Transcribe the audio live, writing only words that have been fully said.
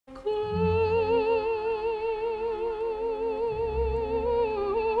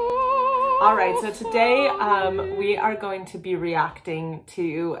All right, so today we are going to be reacting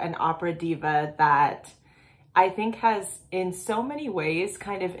to an opera diva that I think has in so many ways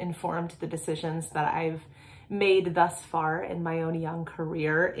kind of informed the decisions that I've made thus far in my own young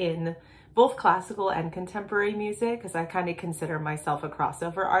career in both classical and contemporary music, because I kind of consider myself a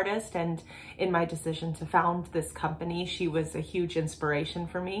crossover artist, and in my decision to found this company, she was a huge inspiration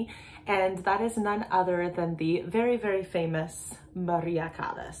for me, and that is none other than the very, very famous Maria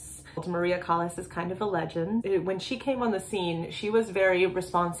Callas. Maria Callas is kind of a legend. When she came on the scene, she was very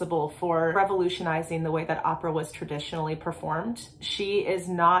responsible for revolutionizing the way that opera was traditionally performed. She is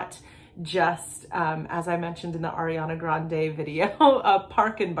not just, as I mentioned in the Ariana Grande video, a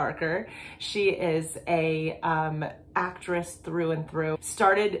Parkenbarker. She is a actress through and through.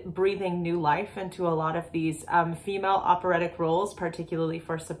 Started breathing new life into a lot of these female operatic roles, particularly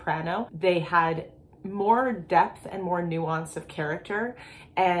for soprano. They had more depth and more nuance of character,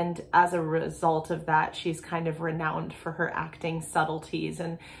 and as a result of that, she's kind of renowned for her acting subtleties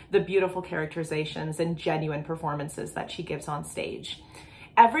and the beautiful characterizations and genuine performances that she gives on stage.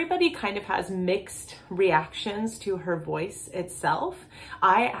 Everybody kind of has mixed reactions to her voice itself.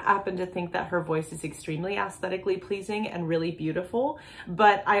 I happen to think that her voice is extremely aesthetically pleasing and really beautiful,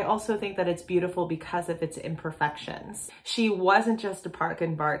 but I also think that it's beautiful because of its imperfections. She wasn't just a park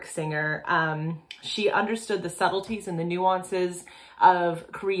and bark singer. She understood the subtleties and the nuances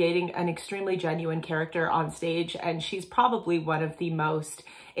of creating an extremely genuine character on stage, and she's probably one of the most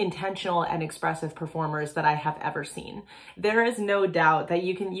intentional and expressive performers that I have ever seen. There is no doubt that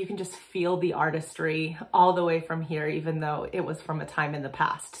you can just feel the artistry all the way from here, even though it was from a time in the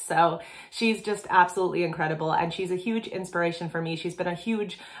past. So she's just absolutely incredible, and she's a huge inspiration for me. She's been a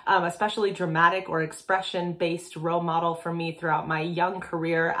huge, especially dramatic or expression-based role model for me throughout my young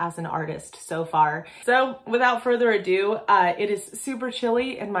career as an artist so far. So without further ado, it is super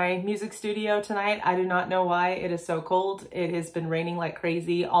chilly in my music studio tonight. I do not know why it is so cold. It has been raining like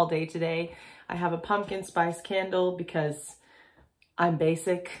crazy all day today. I have a pumpkin spice candle because I'm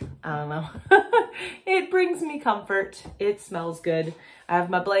basic. I don't know. It brings me comfort. It smells good. I have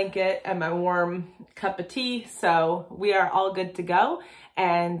my blanket and my warm cup of tea, so we are all good to go.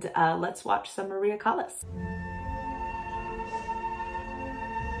 And let's watch some Maria Callas.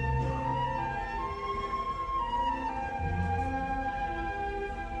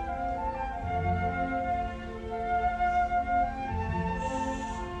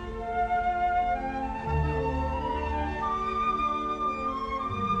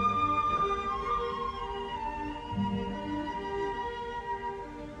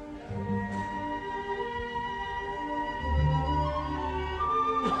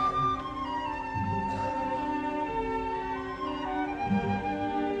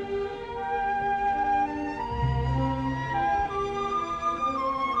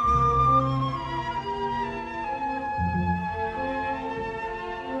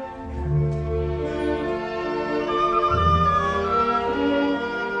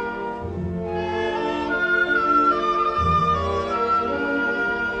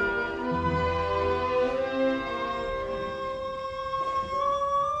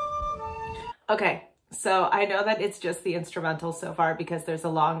 Okay, so I know that it's just the instrumental so far because there's a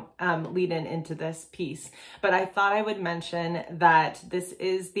long lead-in into this piece, but I thought I would mention that this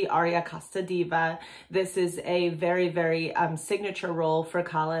is the aria Casta Diva. This is a very, very signature role for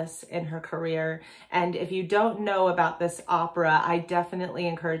Callas in her career, and if you don't know about this opera, I definitely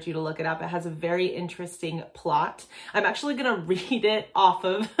encourage you to look it up. It has a very interesting plot. I'm actually going to read it off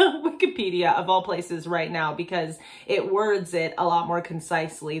of Wikipedia, of all places, right now because it words it a lot more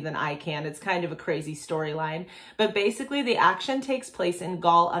concisely than I can. It's kind of a crazy storyline, but basically the action takes place in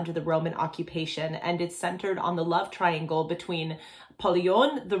Gaul under the Roman occupation, and it's centered on the love triangle between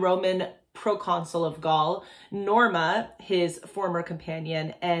Pollione, the Roman proconsul of Gaul, Norma, his former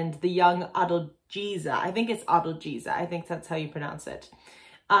companion, and the young Adalgisa. I think it's Adalgisa. I think that's how you pronounce it.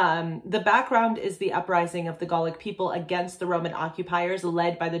 The background is the uprising of the Gallic people against the Roman occupiers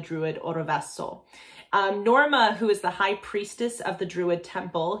led by the Druid Orovesso. Norma, who is the high priestess of the Druid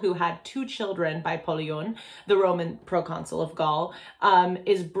temple, who had 2 children by Pollione, the Roman proconsul of Gaul,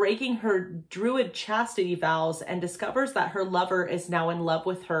 is breaking her Druid chastity vows and discovers that her lover is now in love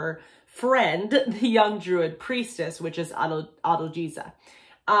with her friend, the young Druid priestess, which is Adalgisa.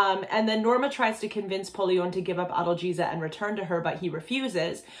 And then Norma tries to convince Pollione to give up Adalgisa and return to her, but he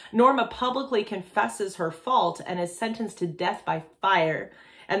refuses. Norma publicly confesses her fault and is sentenced to death by fire.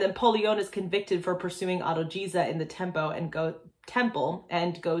 And then Pollione is convicted for pursuing Adalgisa in the temple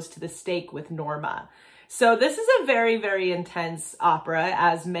and goes to the stake with Norma. So this is a very, very intense opera,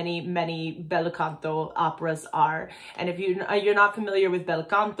 as many bel canto operas are. And if you're not familiar with bel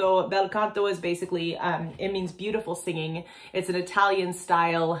canto is basically, it means beautiful singing. It's an Italian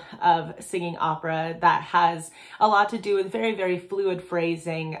style of singing opera that has a lot to do with very, very fluid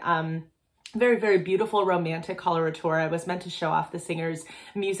phrasing, very, very beautiful romantic coloratura. It was meant to show off the singer's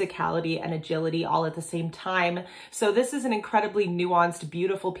musicality and agility all at the same time. So this is an incredibly nuanced,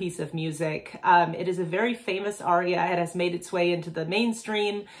 beautiful piece of music. It is a very famous aria. It has made its way into the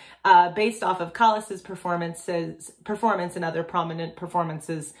mainstream, based off of Callas's performance and other prominent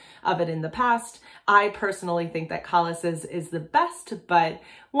performances of it in the past. I personally think that Callas is the best, but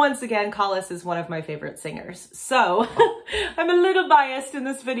once again, Callas is one of my favorite singers. So I'm a little biased in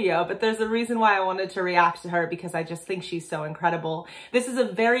this video, but there's a reason why I wanted to react to her, because I just think she's so incredible. This is a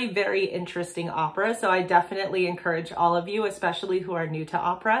very, very interesting opera. So I definitely encourage all of you, especially who are new to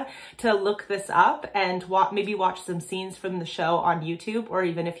opera, to look this up and maybe watch some scenes from the show on YouTube, or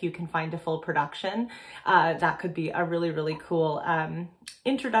even if you can find a full production, that could be a really, really cool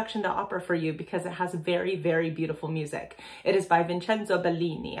introduction to opera for you, because it has very, very beautiful music. It is by Vincenzo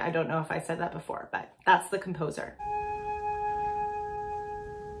Bellini. I don't know if I said that before, but that's the composer.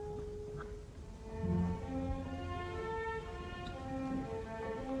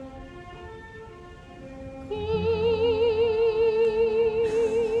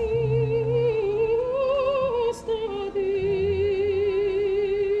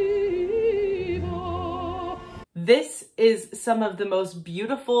 This is some of the most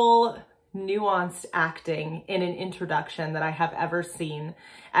beautiful, nuanced acting in an introduction that I have ever seen.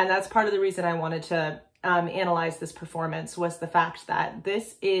 And that's part of the reason I wanted to analyze this performance, was the fact that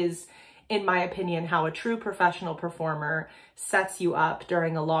this is, in my opinion, how a true professional performer sets you up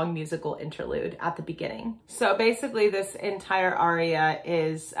during a long musical interlude at the beginning. So basically this entire aria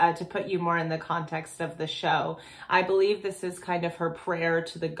is to put you more in the context of the show. I believe this is kind of her prayer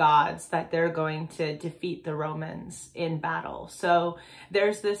to the gods that they're going to defeat the Romans in battle. So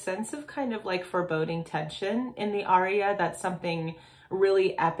there's this sense of kind of like foreboding tension in the aria that something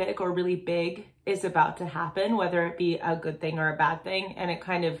really epic or really big is about to happen, whether it be a good thing or a bad thing. And it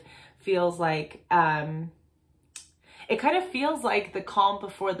kind of feels like the calm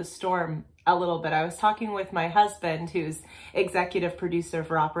before the storm a little bit. I was talking with my husband, who's executive producer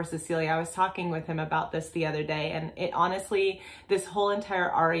for Opera Cecilia. I was talking with him about this the other day, and it honestly, this whole entire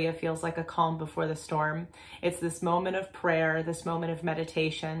aria feels like a calm before the storm. It's this moment of prayer, this moment of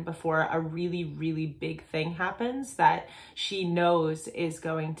meditation before a really, really big thing happens that she knows is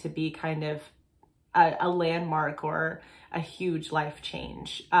going to be kind of a landmark or a huge life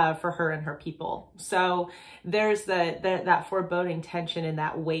change for her and her people. So there's that foreboding tension and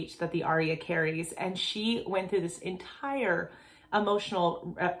that weight that the aria carries. And she went through this entire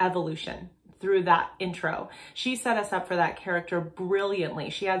emotional evolution through that intro. She set us up for that character brilliantly.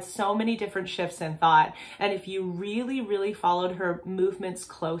 She had so many different shifts in thought. And if you really, really followed her movements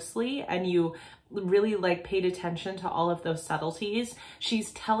closely and you really like paid attention to all of those subtleties,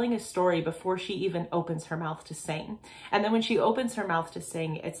 she's telling a story before she even opens her mouth to sing. And then when she opens her mouth to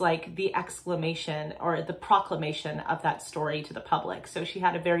sing, it's like the exclamation or the proclamation of that story to the public. So she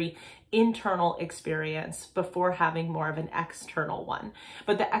had a very internal experience before having more of an external one,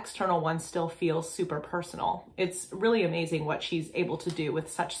 but the external one still feels super personal. It's really amazing what she's able to do with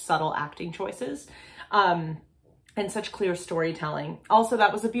such subtle acting choices. And such clear storytelling. Also,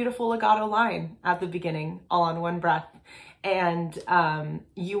 that was a beautiful legato line at the beginning, all on one breath. And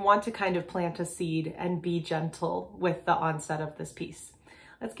you want to kind of plant a seed and be gentle with the onset of this piece.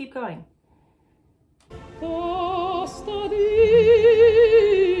 Let's keep going. Casta, Diva,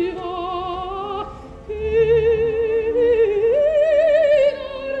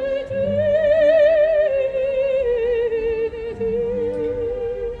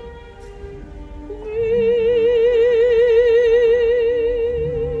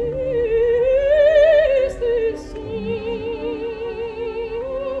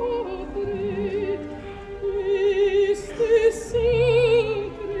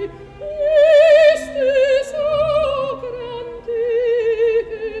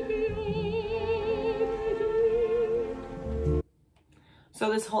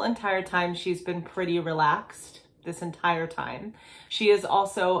 So this whole entire time, she's been pretty relaxed this entire time. She has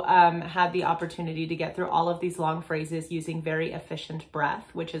also had the opportunity to get through all of these long phrases using very efficient breath,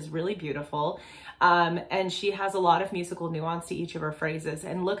 which is really beautiful. And she has a lot of musical nuance to each of her phrases.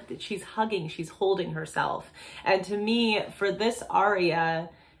 And look, she's hugging, she's holding herself. And to me, for this aria,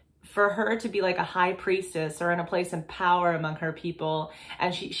 for her to be like a high priestess or in a place of power among her people.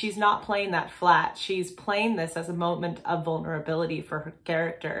 And she's not playing that flat. She's playing this as a moment of vulnerability for her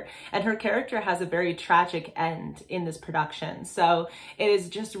character. And her character has a very tragic end in this production. So it is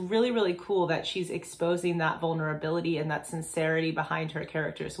just really, really cool that she's exposing that vulnerability and that sincerity behind her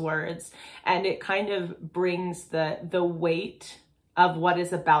character's words. And it kind of brings the weight of what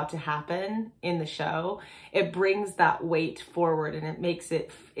is about to happen in the show. It brings that weight forward, and it makes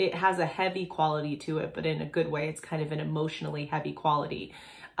it has a heavy quality to it, but in a good way. It's kind of an emotionally heavy quality.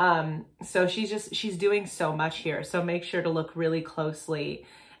 So she's doing so much here. So make sure to look really closely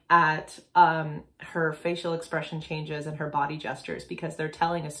at her facial expression changes and her body gestures, because they're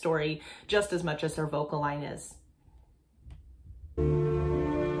telling a story just as much as her vocal line is.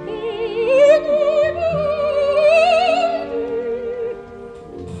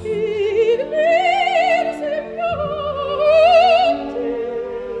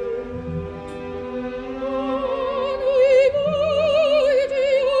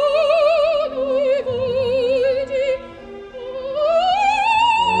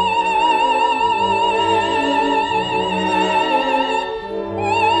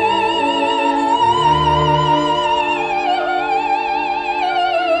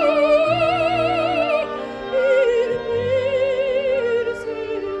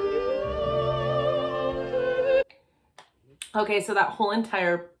 Okay, so that whole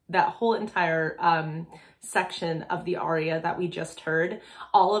entire section of the aria that we just heard,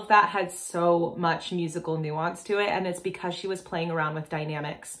 all of that had so much musical nuance to it, and it's because she was playing around with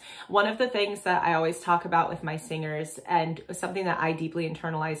dynamics. One of the things that I always talk about with my singers, and something that I deeply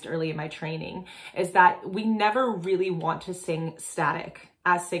internalized early in my training, is that we never really want to sing static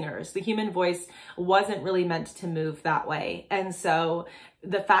as singers. The human voice wasn't really meant to move that way. And so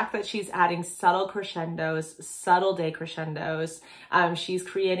the fact that she's adding subtle crescendos, subtle decrescendos, she's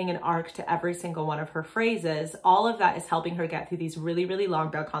creating an arc to every single one of her phrases, all of that is helping her get through these really, really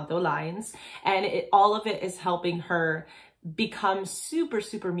long bel canto lines. And all of it is helping her become super,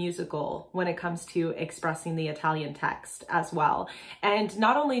 super musical when it comes to expressing the Italian text as well. And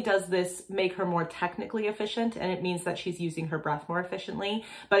not only does this make her more technically efficient, and it means that she's using her breath more efficiently,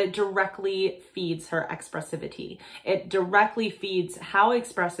 but it directly feeds her expressivity. It directly feeds how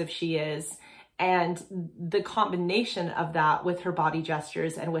expressive she is, and the combination of that with her body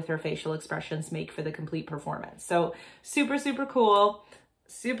gestures and with her facial expressions make for the complete performance. So super, super cool.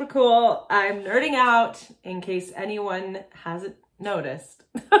 Super cool. I'm nerding out in case anyone hasn't noticed.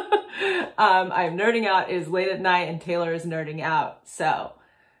 I'm nerding out. It is late at night and Taylor is nerding out. So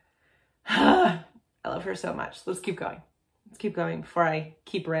I love her so much. Let's keep going. Let's keep going before I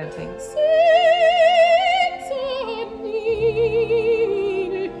keep ranting.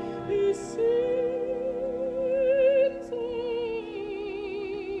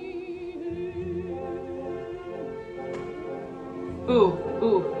 Ooh,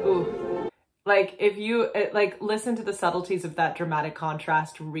 ooh, ooh. Like, if you, like, listen to the subtleties of that dramatic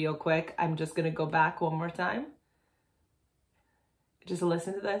contrast real quick. I'm just gonna go back one more time. Just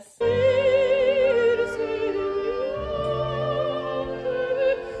listen to this.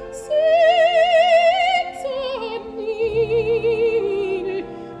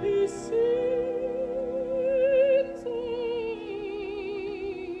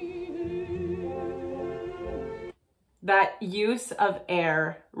 That use of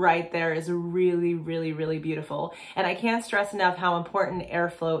air right there is really, really, really beautiful. And I can't stress enough how important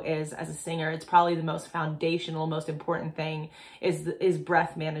airflow is as a singer. It's probably the most foundational, most important thing is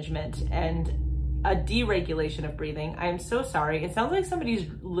breath management and a deregulation of breathing. I am so sorry. It sounds like somebody's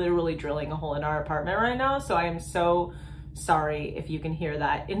literally drilling a hole in our apartment right now. So I am so sorry if you can hear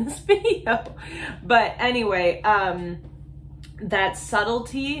that in this video. But anyway, that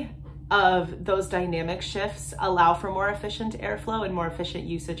subtlety of those dynamic shifts allow for more efficient airflow and more efficient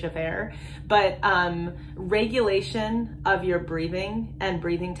usage of air. But regulation of your breathing and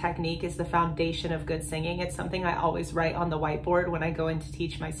breathing technique is the foundation of good singing. It's something I always write on the whiteboard when I go in to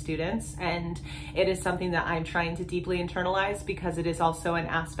teach my students. And it is something that I'm trying to deeply internalize because it is also an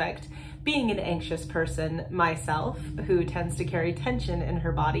aspect, being an anxious person myself who tends to carry tension in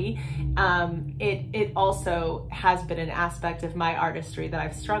her body, it also has been an aspect of my artistry that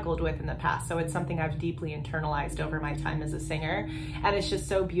I've struggled with in the past. So it's something I've deeply internalized over my time as a singer. And it's just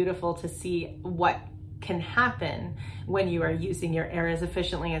so beautiful to see what can happen when you are using your air as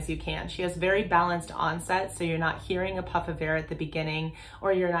efficiently as you can. She has very balanced onset, so you're not hearing a puff of air at the beginning,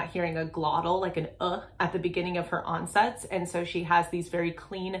 or you're not hearing a glottal, like an at the beginning of her onsets. And so she has these very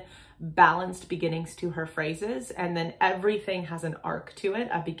clean, balanced beginnings to her phrases, and then everything has an arc to it,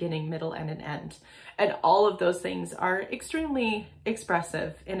 a beginning, middle, and an end. And all of those things are extremely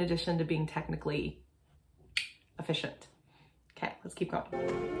expressive in addition to being technically efficient. Okay, let's keep going.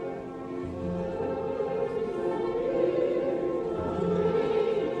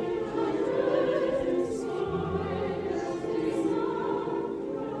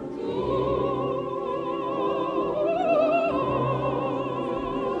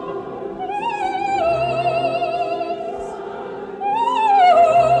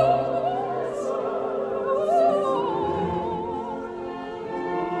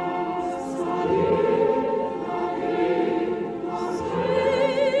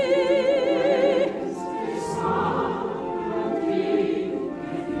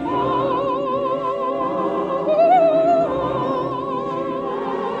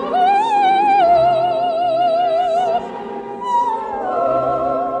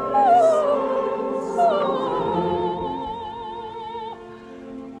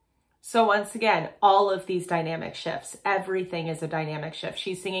 So once again, all of these dynamic shifts, everything is a dynamic shift.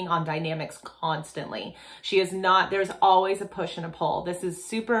 She's singing on dynamics constantly. She is not, there's always a push and a pull. This is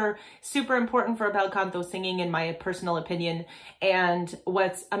super, super important for a bel canto singing, in my personal opinion. And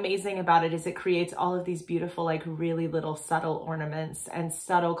what's amazing about it is it creates all of these beautiful, like really little subtle ornaments and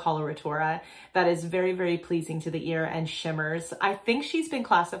subtle coloratura that is very, very pleasing to the ear and shimmers. I think she's been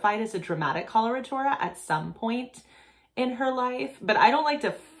classified as a dramatic coloratura at some point in her life, but I don't like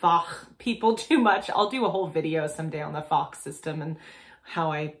to fuck people too much. I'll do a whole video someday on the Fox system and how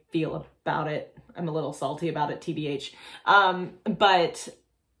I feel about it. I'm a little salty about it, TBH. But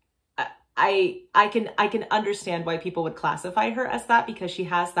I can understand why people would classify her as that, because she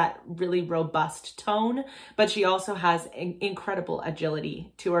has that really robust tone, but she also has incredible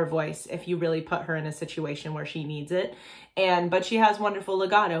agility to her voice if you really put her in a situation where she needs it. But she has wonderful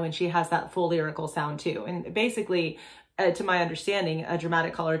legato, and she has that full lyrical sound too. And basically, to my understanding, a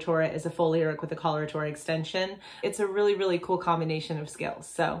dramatic coloratura is a full lyric with a coloratura extension. It's a really, really cool combination of skills.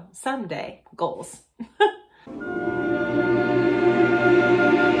 So someday, goals.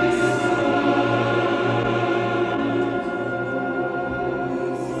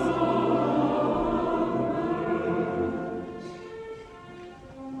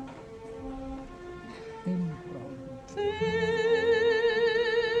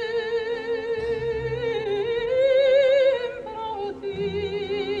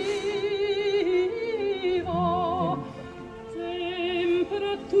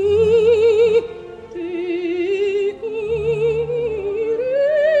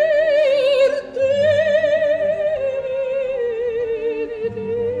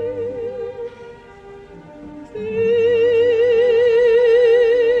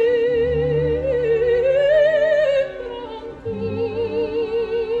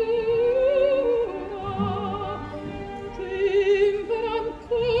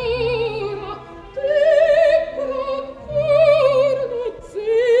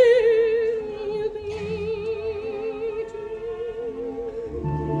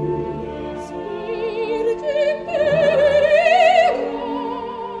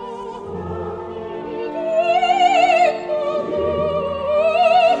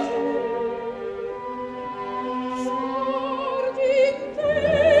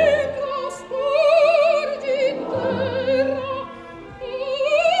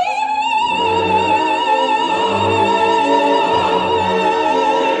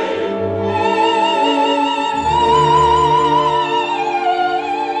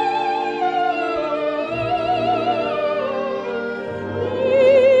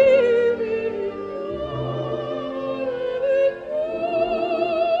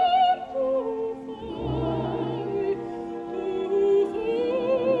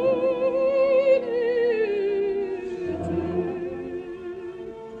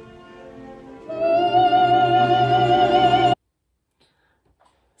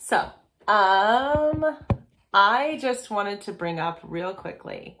 I just wanted to bring up real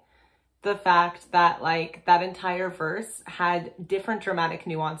quickly the fact that like that entire verse had different dramatic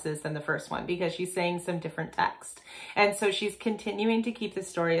nuances than the first one, because she's saying some different text. And so she's continuing to keep the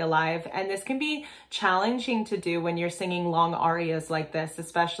story alive. And this can be challenging to do when you're singing long arias like this,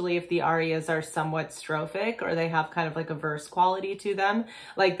 especially if the arias are somewhat strophic or they have kind of like a verse quality to them.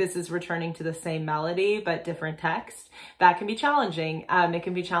 Like this is returning to the same melody, but different text. that can be challenging. It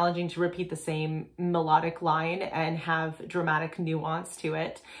can be challenging to repeat the same melodic line and have dramatic nuance to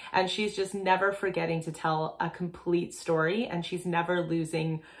it. And she's just never forgetting to tell a complete story, and she's never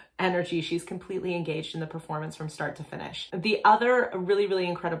losing energy. She's completely engaged in the performance from start to finish. The other really, really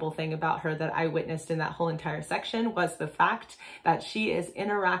incredible thing about her that I witnessed in that whole entire section was the fact that she is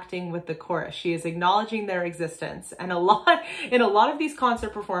interacting with the chorus. She is acknowledging their existence. And in a lot of these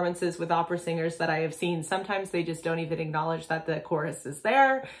concert performances with opera singers that I have seen, sometimes they just don't even acknowledge that the chorus is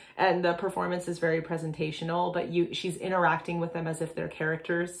there, and the performance is very presentational, but she's interacting with them as if they're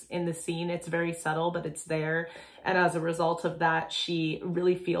characters in the scene. It's very subtle, but it's there. And as a result of that, she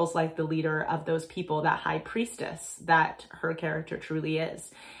really feels like the leader of those people, that high priestess that her character truly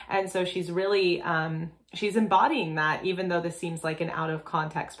is. And so she's really, she's embodying that, even though this seems like an out of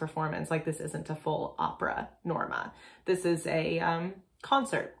context performance, like this isn't a full opera norma. This is a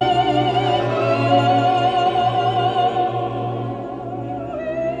concert.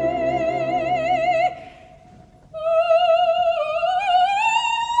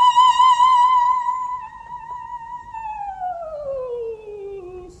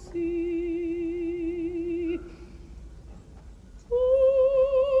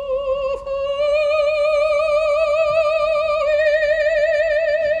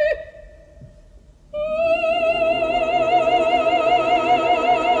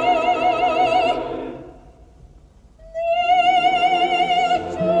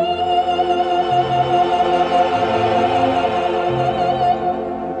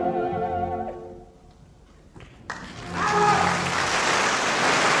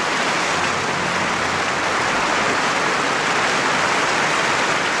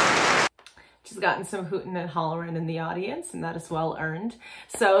 Gotten some hooting and hollering in the audience, and that is well earned.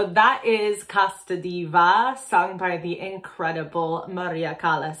 So that is Casta Diva, sung by the incredible Maria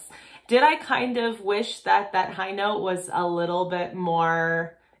Callas. Did I kind of wish that that high note was a little bit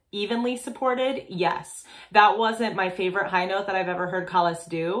more evenly supported? Yes. That wasn't my favorite high note that I've ever heard Callas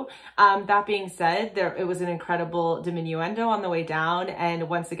do. That being said, it was an incredible diminuendo on the way down, and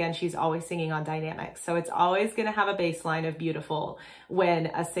once again, she's always singing on dynamics. So it's always going to have a bass line of beautiful when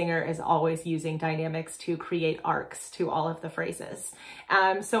a singer is always using dynamics to create arcs to all of the phrases.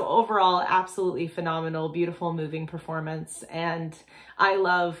 So overall, absolutely phenomenal, beautiful, moving performance. And I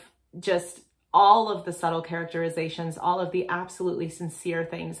love just all of the subtle characterizations, all of the absolutely sincere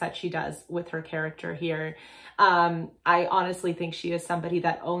things that she does with her character here. I honestly think she is somebody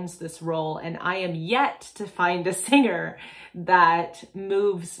that owns this role, and I am yet to find a singer that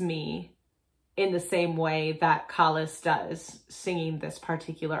moves me in the same way that Callas does singing this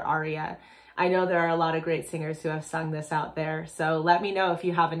particular aria. I know there are a lot of great singers who have sung this out there, so let me know if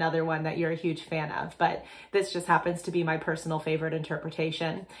you have another one that you're a huge fan of, but this just happens to be my personal favorite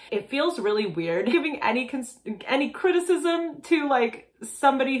interpretation. It feels really weird giving any criticism to like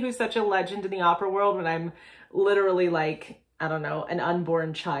somebody who's such a legend in the opera world when I'm literally like, I don't know, an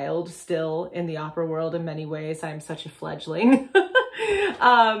unborn child still in the opera world in many ways. I'm such a fledgling.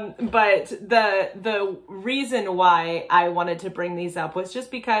 But the reason why I wanted to bring these up was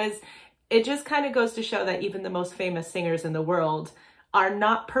just because it just kind of goes to show that even the most famous singers in the world are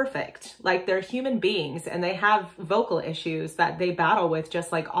not perfect. Like, they're human beings and they have vocal issues that they battle with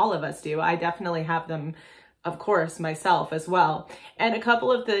just like all of us do. I definitely have them, of course, myself as well. And a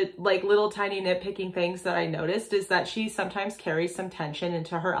couple of the like little tiny nitpicking things that I noticed is that she sometimes carries some tension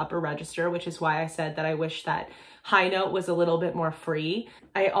into her upper register, which is why I said that I wish that high note was a little bit more free.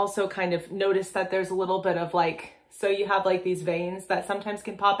 I also kind of noticed that there's a little bit of like, so you have like these veins that sometimes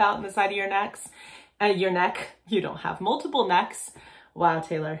can pop out in the side of your necks and your neck. You don't have multiple necks. Wow,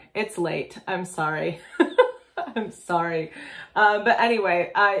 Taylor, it's late. I'm sorry. I'm sorry. But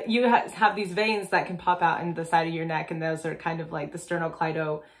anyway, you have these veins that can pop out in the side of your neck, and those are kind of like the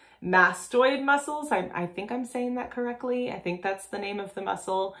sternocleidomastoid muscles. I think I'm saying that correctly. I think that's the name of the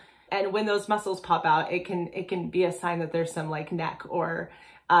muscle. And when those muscles pop out, it can be a sign that there's some like neck or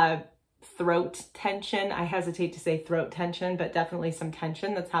throat tension. I hesitate to say throat tension, but definitely some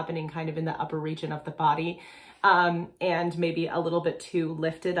tension that's happening kind of in the upper region of the body. And maybe a little bit too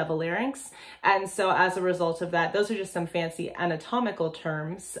lifted of a larynx. And so as a result of that, those are just some fancy anatomical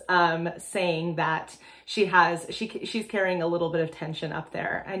terms, saying that she's carrying a little bit of tension up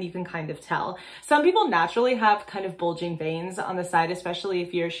there, and you can kind of tell. Some people naturally have kind of bulging veins on the side, especially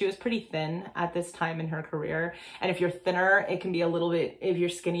if she was pretty thin at this time in her career. And if you're thinner, it can be a little bit, if you're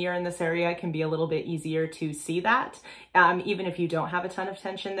skinnier in this area, it can be a little bit easier to see that. Even if you don't have a ton of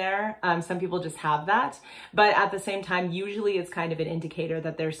tension there, some people just have that. But at the same time, usually it's kind of an indicator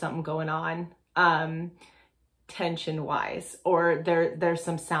that there's something going on tension wise, or there's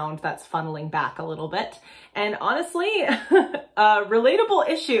some sound that's funneling back a little bit. And honestly, relatable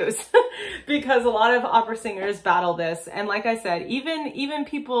issues because a lot of opera singers battle this. And like I said, even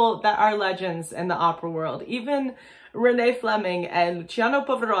people that are legends in the opera world, even Renee Fleming and Luciano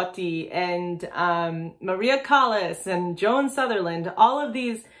Pavarotti and Maria Callas and Joan Sutherland, all of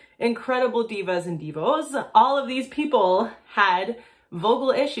these incredible divas and divos, all of these people had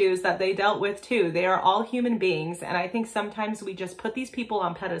vocal issues that they dealt with too. They are all human beings. And I think sometimes we just put these people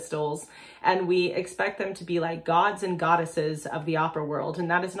on pedestals and we expect them to be like gods and goddesses of the opera world.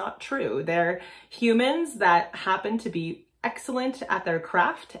 And that is not true. They're humans that happen to be excellent at their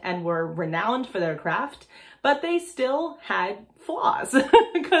craft and were renowned for their craft, but they still had flaws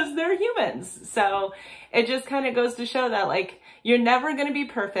because they're humans. So it just kind of goes to show that, like, you're never going to be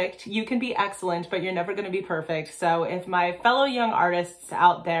perfect. You can be excellent, but you're never going to be perfect. So if my fellow young artists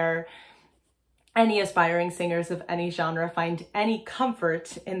out there, any aspiring singers of any genre, find any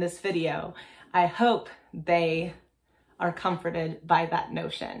comfort in this video, I hope they are comforted by that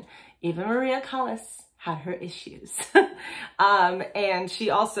notion. Even Maria Callas had her issues. And she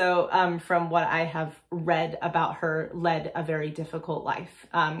also, from what I have read about her, led a very difficult life,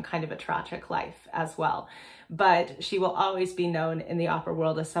 kind of a tragic life as well. But she will always be known in the opera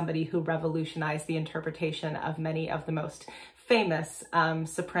world as somebody who revolutionized the interpretation of many of the most famous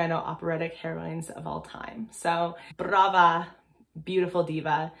soprano operatic heroines of all time. So brava, beautiful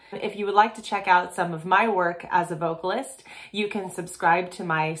diva. If you would like to check out some of my work as a vocalist, you can subscribe to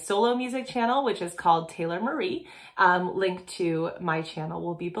my solo music channel, which is called Taylor Marie. Link to my channel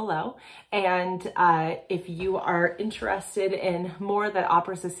will be below. And if you are interested in more that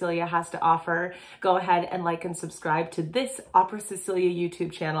Opera Cecilia has to offer, go ahead and like and subscribe to this Opera Cecilia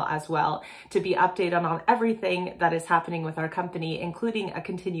YouTube channel as well to be updated on everything that is happening with our company, including a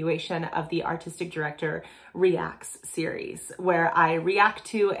continuation of the Artistic Director Reacts series, where I react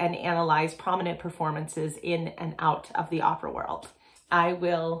to and analyze prominent performances in and out of the opera world. I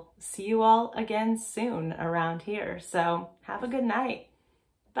will see you all again soon around here. So have a good night.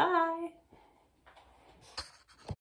 Bye.